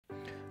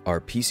Are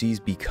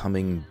PCs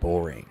becoming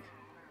boring?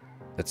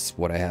 That's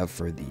what I have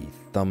for the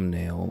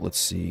thumbnail. Let's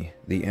see.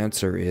 The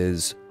answer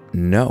is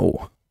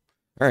no.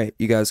 Alright,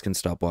 you guys can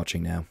stop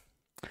watching now.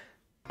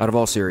 Out of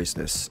all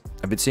seriousness,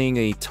 I've been seeing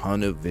a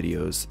ton of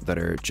videos that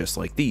are just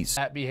like these.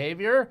 That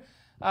behavior,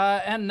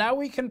 and now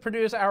we can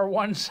produce our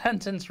one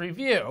sentence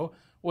review,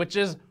 which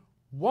is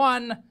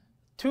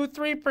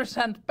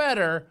 3%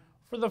 better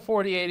for the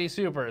 4080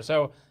 Super.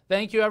 So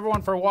thank you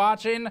everyone for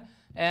watching,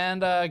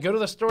 and go to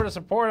the store to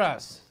support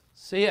us.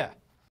 See ya.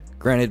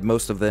 Granted,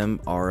 most of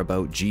them are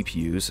about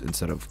GPUs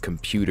instead of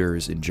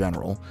computers in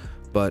general,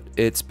 but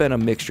it's been a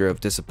mixture of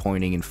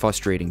disappointing and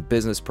frustrating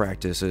business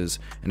practices,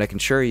 and I can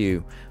assure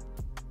you,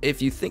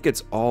 if you think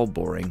it's all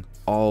boring,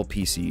 all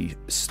PC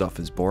stuff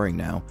is boring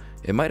now,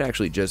 it might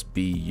actually just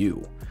be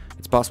you.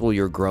 It's possible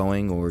you're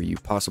growing, or you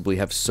possibly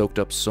have soaked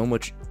up so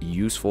much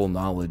useful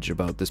knowledge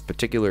about this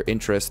particular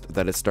interest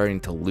that it's starting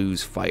to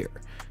lose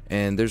fire.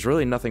 And there's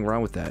really nothing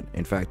wrong with that.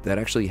 In fact, that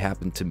actually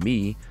happened to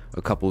me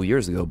a couple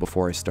years ago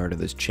before I started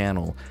this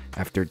channel,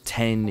 after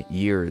 10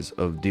 years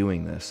of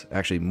doing this.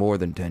 Actually more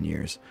than 10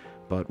 years,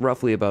 but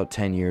roughly about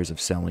 10 years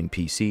of selling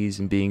PCs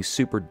and being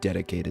super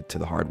dedicated to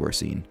the hardware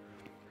scene.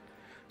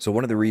 So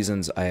one of the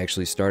reasons I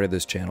actually started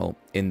this channel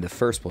in the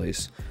first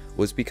place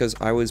was because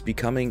I was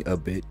becoming a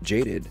bit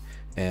jaded,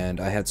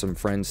 and I had some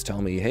friends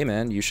tell me, hey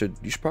man, you should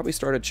probably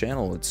start a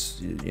channel. It's,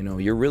 you know,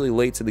 you're really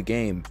late to the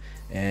game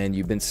and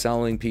you've been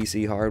selling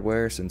PC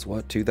hardware since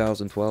what,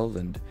 2012?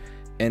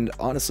 And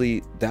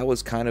honestly, that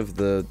was kind of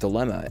the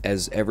dilemma.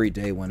 As every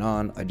day went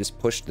on, I just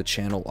pushed the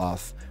channel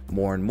off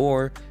more and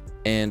more,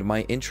 and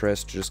my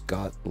interest just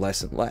got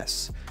less and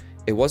less.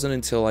 It wasn't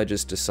until I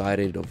just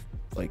decided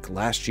like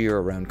last year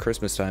around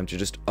Christmas time to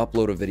just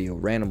upload a video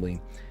randomly,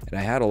 and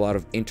I had a lot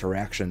of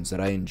interactions that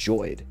I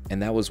enjoyed,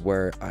 and that was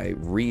where I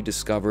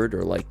rediscovered,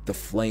 or like the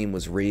flame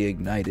was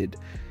reignited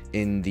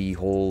in the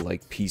whole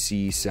like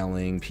PC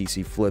selling,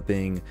 PC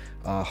flipping,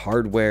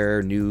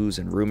 hardware news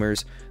and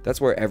rumors. That's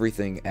where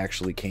everything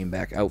actually came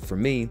back out for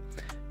me.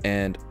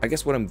 And I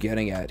guess what I'm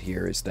getting at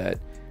here is that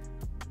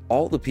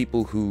all the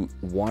people who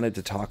wanted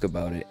to talk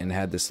about it and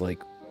had this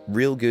like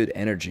real good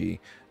energy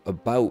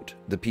about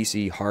the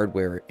PC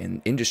hardware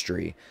and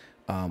industry,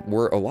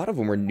 were a lot of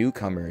them were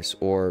newcomers,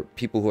 or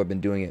people who have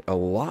been doing it a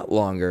lot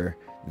longer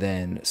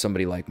than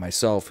somebody like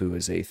myself, who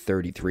is a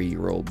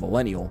 33-year-old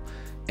millennial.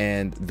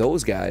 And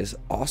those guys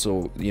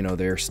also, you know,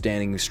 they're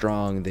standing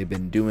strong. They've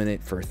been doing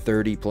it for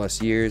 30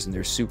 plus years and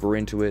they're super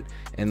into it.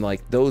 And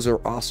like, those are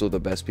also the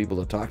best people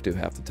to talk to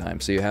half the time.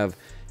 So you have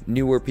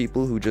newer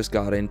people who just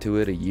got into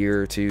it a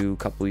year or two,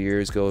 couple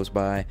years goes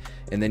by,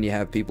 and then you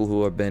have people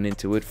who have been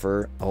into it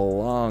for a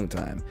long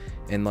time.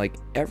 And like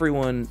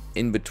everyone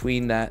in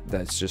between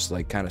that's just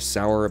like kind of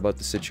sour about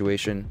the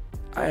situation.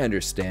 I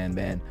understand,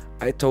 man.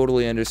 I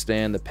totally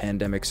understand the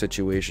pandemic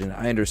situation.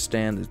 I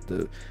understand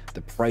that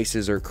the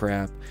prices are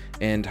crap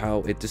and how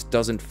it just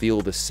doesn't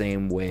feel the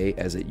same way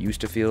as it used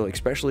to feel,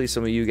 especially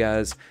some of you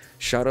guys.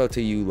 Shout out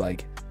to you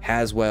like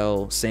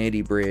Haswell,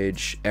 Sandy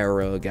Bridge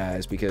era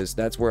guys, because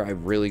that's where I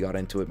really got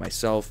into it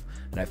myself,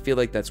 and I feel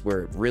like that's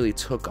where it really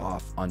took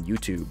off on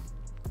YouTube.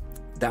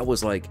 That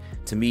was like,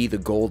 to me, the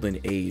golden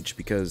age,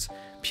 because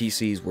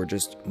PCs were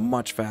just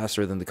much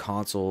faster than the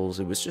consoles.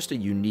 It was just a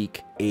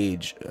unique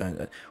age.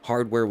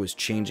 Hardware was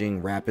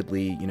changing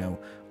rapidly. You know,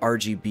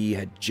 RGB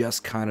had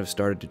just kind of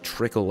started to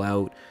trickle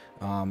out.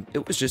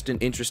 It was just an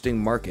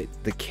interesting market.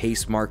 The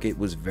case market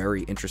was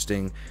very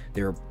interesting.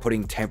 They were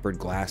putting tempered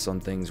glass on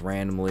things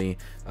randomly.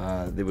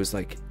 There was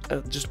like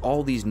just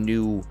all these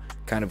new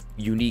kind of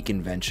unique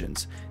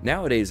inventions.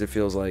 Nowadays, it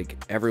feels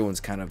like everyone's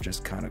kind of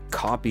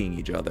copying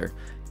each other.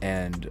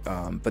 And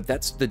but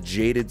that's the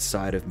jaded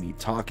side of me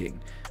talking.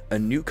 A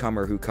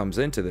newcomer who comes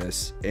into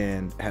this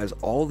and has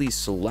all these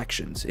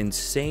selections,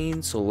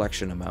 insane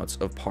selection amounts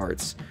of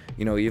parts.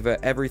 You know, you've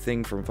got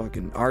everything from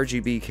fucking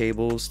RGB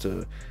cables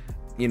to,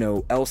 you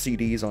know,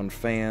 LCDs on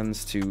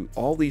fans, to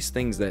all these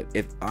things that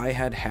if I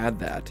had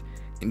that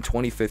in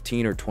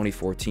 2015 or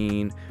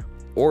 2014,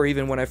 or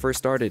even when I first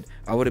started,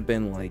 I would have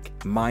been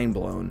like mind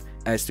blown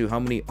as to how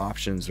many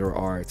options there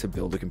are to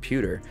build a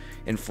computer.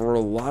 And for a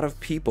lot of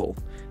people,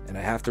 and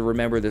I have to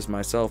remember this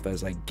myself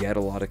as I get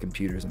a lot of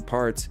computers and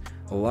parts,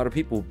 a lot of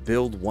people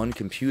build one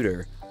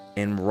computer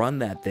and run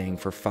that thing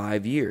for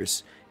 5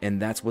 years,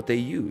 and that's what they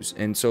use.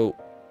 And so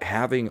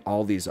having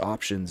all these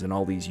options and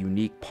all these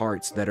unique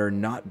parts that are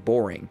not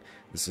boring,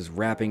 this is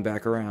wrapping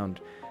back around,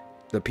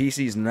 the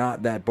PC's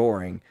not that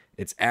boring.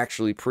 It's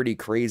actually pretty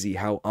crazy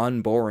how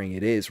unboring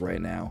it is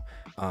right now.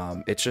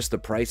 It's just the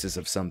prices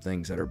of some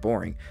things that are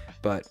boring.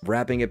 But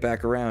wrapping it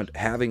back around,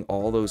 having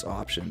all those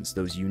options,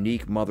 those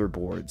unique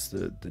motherboards,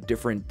 the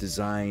different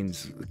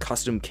designs, the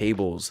custom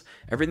cables,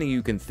 everything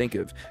you can think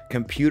of,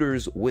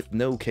 computers with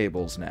no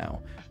cables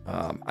now.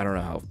 I don't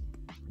know how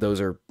those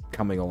are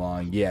coming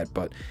along yet,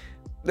 but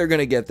they're going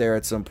to get there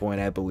at some point,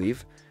 I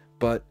believe.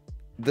 But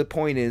the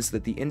point is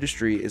that the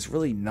industry is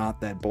really not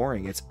that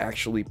boring. It's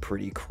actually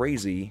pretty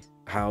crazy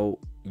how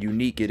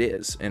unique it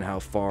is and how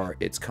far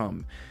it's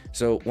come.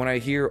 So when I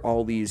hear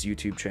all these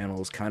YouTube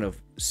channels kind of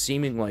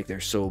seeming like they're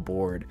so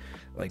bored,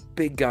 like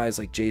big guys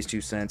like Jay's 2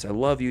 Cents, I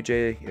love you,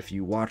 Jay, if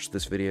you watch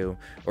this video,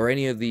 or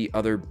any of the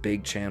other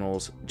big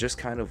channels, just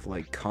kind of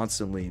like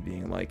constantly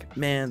being like,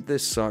 man,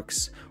 this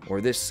sucks, or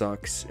this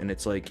sucks, and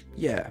it's like,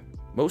 yeah,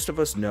 most of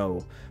us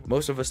know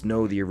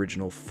the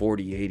original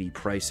 4080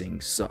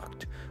 pricing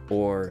sucked,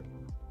 or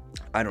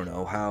I don't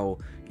know how,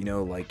 you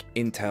know, like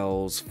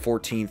Intel's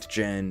 14th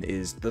gen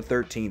is the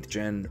 13th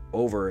gen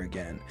over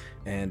again,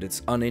 and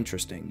it's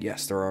uninteresting.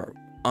 Yes, there are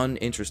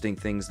uninteresting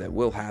things that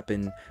will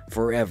happen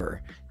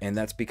forever, and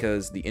that's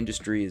because the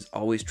industry is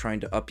always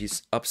trying to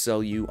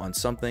upsell you on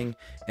something,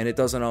 and it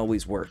doesn't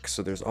always work.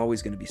 So there's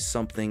always going to be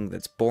something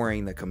that's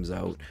boring that comes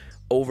out,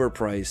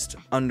 overpriced,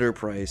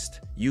 underpriced,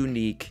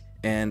 unique,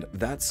 and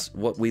that's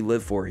what we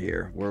live for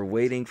here. We're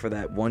waiting for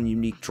that one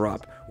unique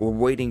drop. We're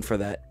waiting for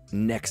that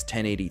next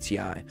 1080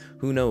 Ti.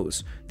 Who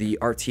knows? The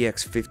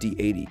RTX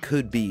 5080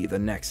 could be the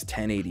next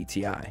 1080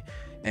 Ti.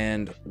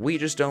 And we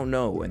just don't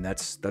know, and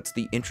that's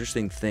the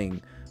interesting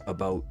thing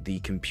about the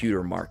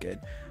computer market.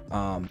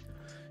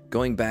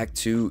 Going back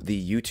to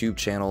the YouTube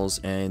channels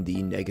and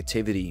the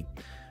negativity.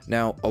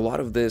 Now, a lot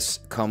of this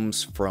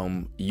comes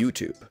from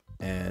YouTube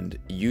and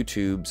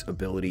YouTube's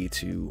ability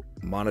to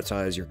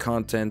monetize your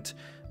content.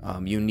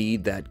 You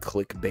need that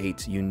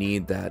clickbait. You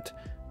need that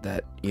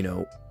you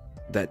know,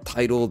 that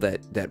title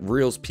that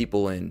reels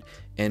people in,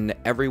 and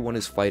everyone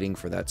is fighting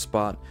for that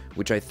spot,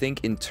 which I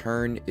think in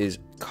turn is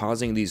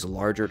causing these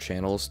larger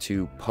channels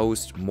to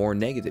post more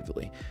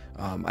negatively.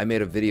 I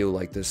made a video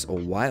like this a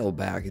while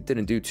back. It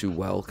didn't do too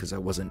well because I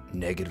wasn't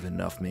negative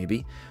enough,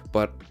 maybe,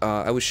 but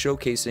I was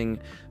showcasing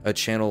a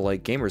channel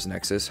like Gamers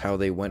Nexus, how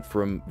they went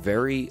from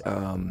very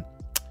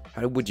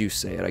how would you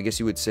say it? I guess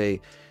you would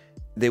say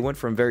they went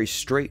from very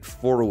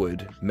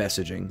straightforward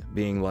messaging,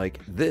 being like,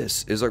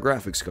 this is a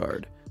graphics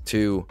card,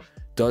 to,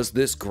 does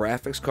this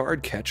graphics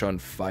card catch on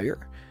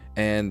fire?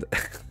 And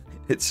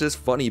it's just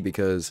funny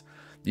because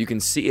you can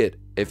see it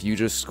if you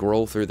just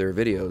scroll through their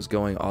videos,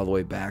 going all the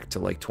way back to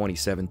like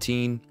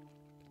 2017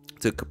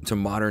 to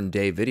modern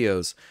day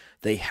videos.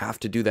 They have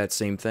to do that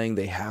same thing.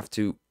 They have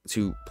to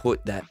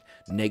put that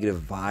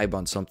negative vibe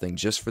on something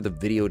just for the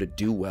video to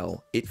do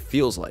well, it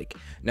feels like.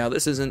 Now,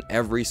 this isn't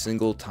every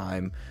single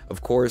time.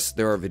 Of course,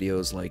 there are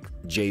videos like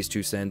Jay's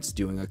 2 Cents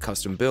doing a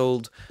custom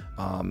build,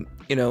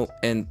 you know,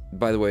 and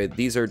by the way,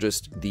 these are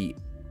just the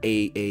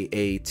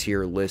AAA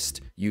tier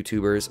list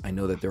YouTubers. I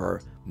know that there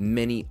are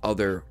many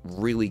other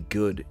really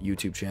good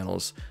YouTube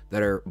channels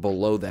that are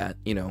below that,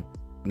 you know,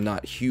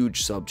 not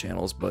huge sub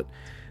channels, but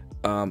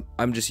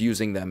I'm just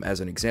using them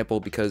as an example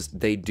because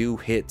they do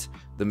hit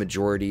the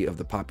majority of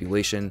the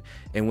population,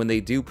 and when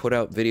they do put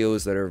out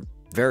videos that are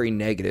very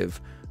negative,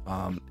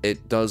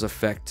 it does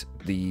affect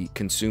the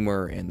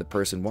consumer and the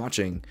person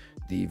watching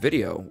the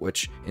video,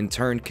 which in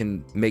turn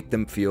can make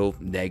them feel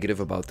negative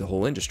about the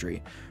whole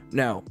industry.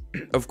 Now,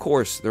 of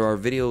course, there are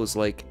videos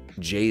like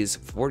Jay's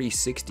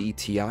 4060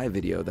 Ti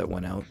video that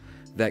went out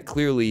that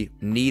clearly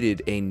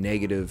needed a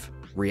negative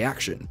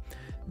reaction.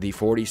 The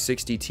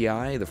 4060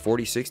 Ti, the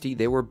 4060,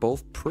 they were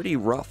both pretty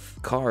rough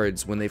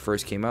cards when they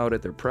first came out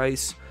at their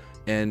price,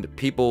 and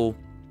people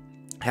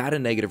had a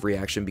negative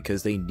reaction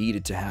because they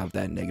needed to have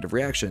that negative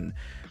reaction.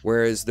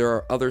 Whereas there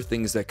are other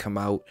things that come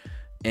out,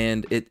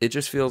 and it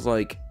just feels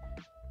like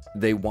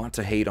they want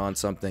to hate on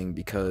something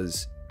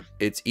because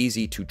it's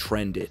easy to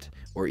trend it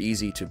or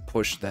easy to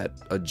push that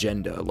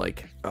agenda.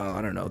 Like,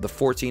 I don't know, the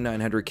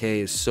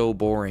 14900K is so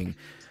boring.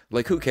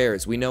 Like, who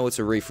cares? We know it's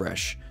a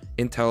refresh.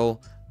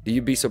 Intel,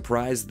 you'd be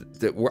surprised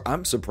that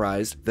I'm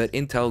surprised that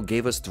Intel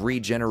gave us 3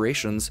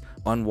 generations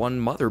on one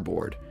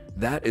motherboard.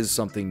 That is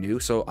something new,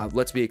 so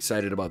let's be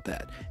excited about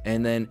that.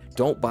 And then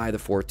don't buy the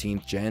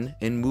 14th gen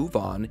and move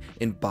on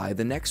and buy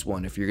the next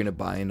one if you're going to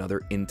buy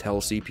another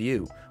Intel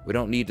CPU. We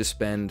don't need to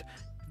spend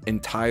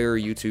entire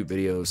YouTube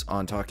videos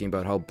on talking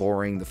about how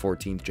boring the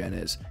 14th gen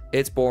is.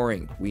 It's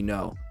boring, we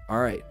know. All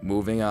right,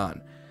 moving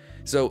on.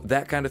 So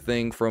that kind of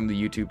thing from the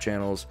YouTube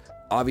channels.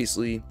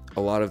 Obviously,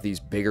 a lot of these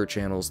bigger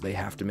channels, they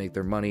have to make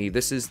their money.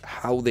 This is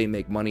how they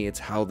make money. It's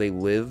how they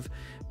live.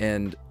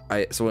 And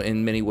so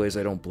in many ways,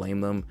 I don't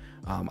blame them.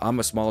 I'm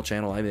a small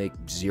channel. I make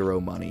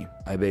zero money.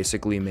 I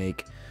basically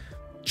make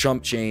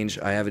chump change.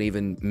 I haven't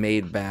even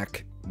made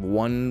back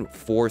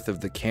 1/4 of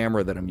the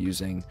camera that I'm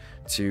using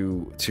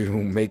to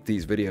make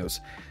these videos.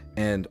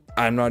 And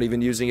I'm not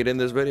even using it in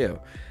this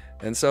video.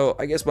 And so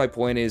I guess my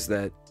point is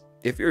that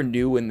if you're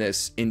new in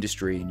this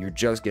industry and you're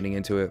just getting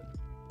into it,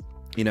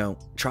 you know,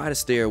 try to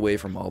stay away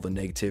from all the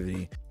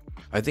negativity.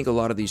 I think a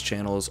lot of these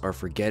channels are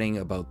forgetting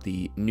about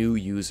the new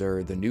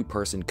user, the new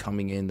person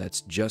coming in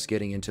that's just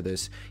getting into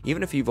this.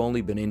 Even if you've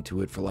only been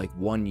into it for like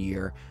 1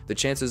 year, the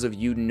chances of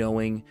you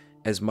knowing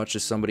as much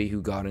as somebody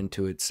who got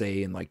into it,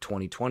 say, in like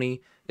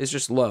 2020 is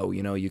just low.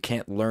 You know, you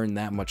can't learn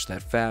that much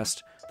that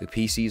fast. The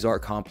PCs are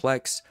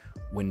complex.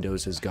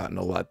 Windows has gotten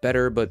a lot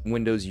better, but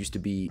Windows used to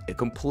be a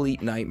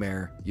complete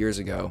nightmare years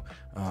ago.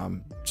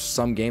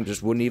 Some games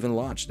just wouldn't even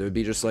launch. There would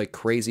be just like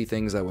crazy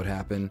things that would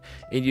happen,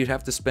 and you'd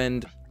have to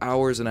spend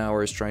hours and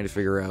hours trying to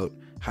figure out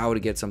how to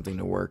get something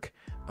to work.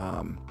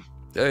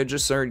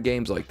 Just certain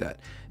games like that.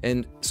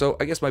 And so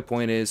I guess my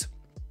point is,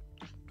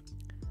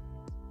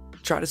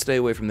 try to stay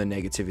away from the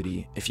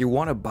negativity. If you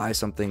want to buy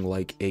something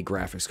like a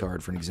graphics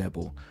card, for an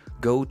example,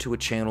 go to a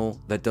channel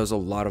that does a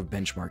lot of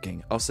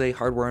benchmarking. I'll say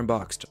Hardware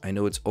Unboxed. I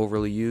know it's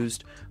overly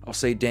used. I'll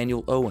say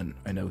Daniel Owen.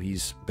 I know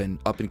he's been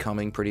up and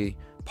coming, pretty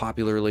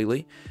popular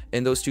lately.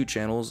 And those two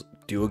channels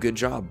do a good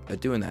job at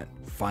doing that.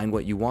 Find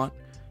what you want,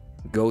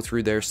 go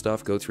through their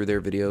stuff, go through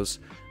their videos.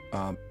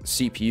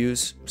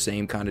 CPUs,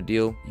 same kind of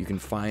deal. You can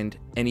find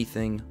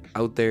anything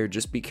out there.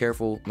 Just be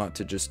careful not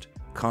to just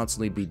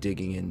constantly be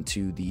digging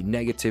into the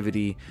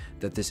negativity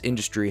that this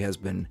industry has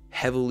been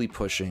heavily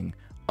pushing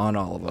on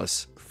all of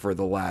us for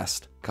the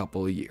last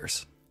couple of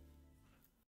years.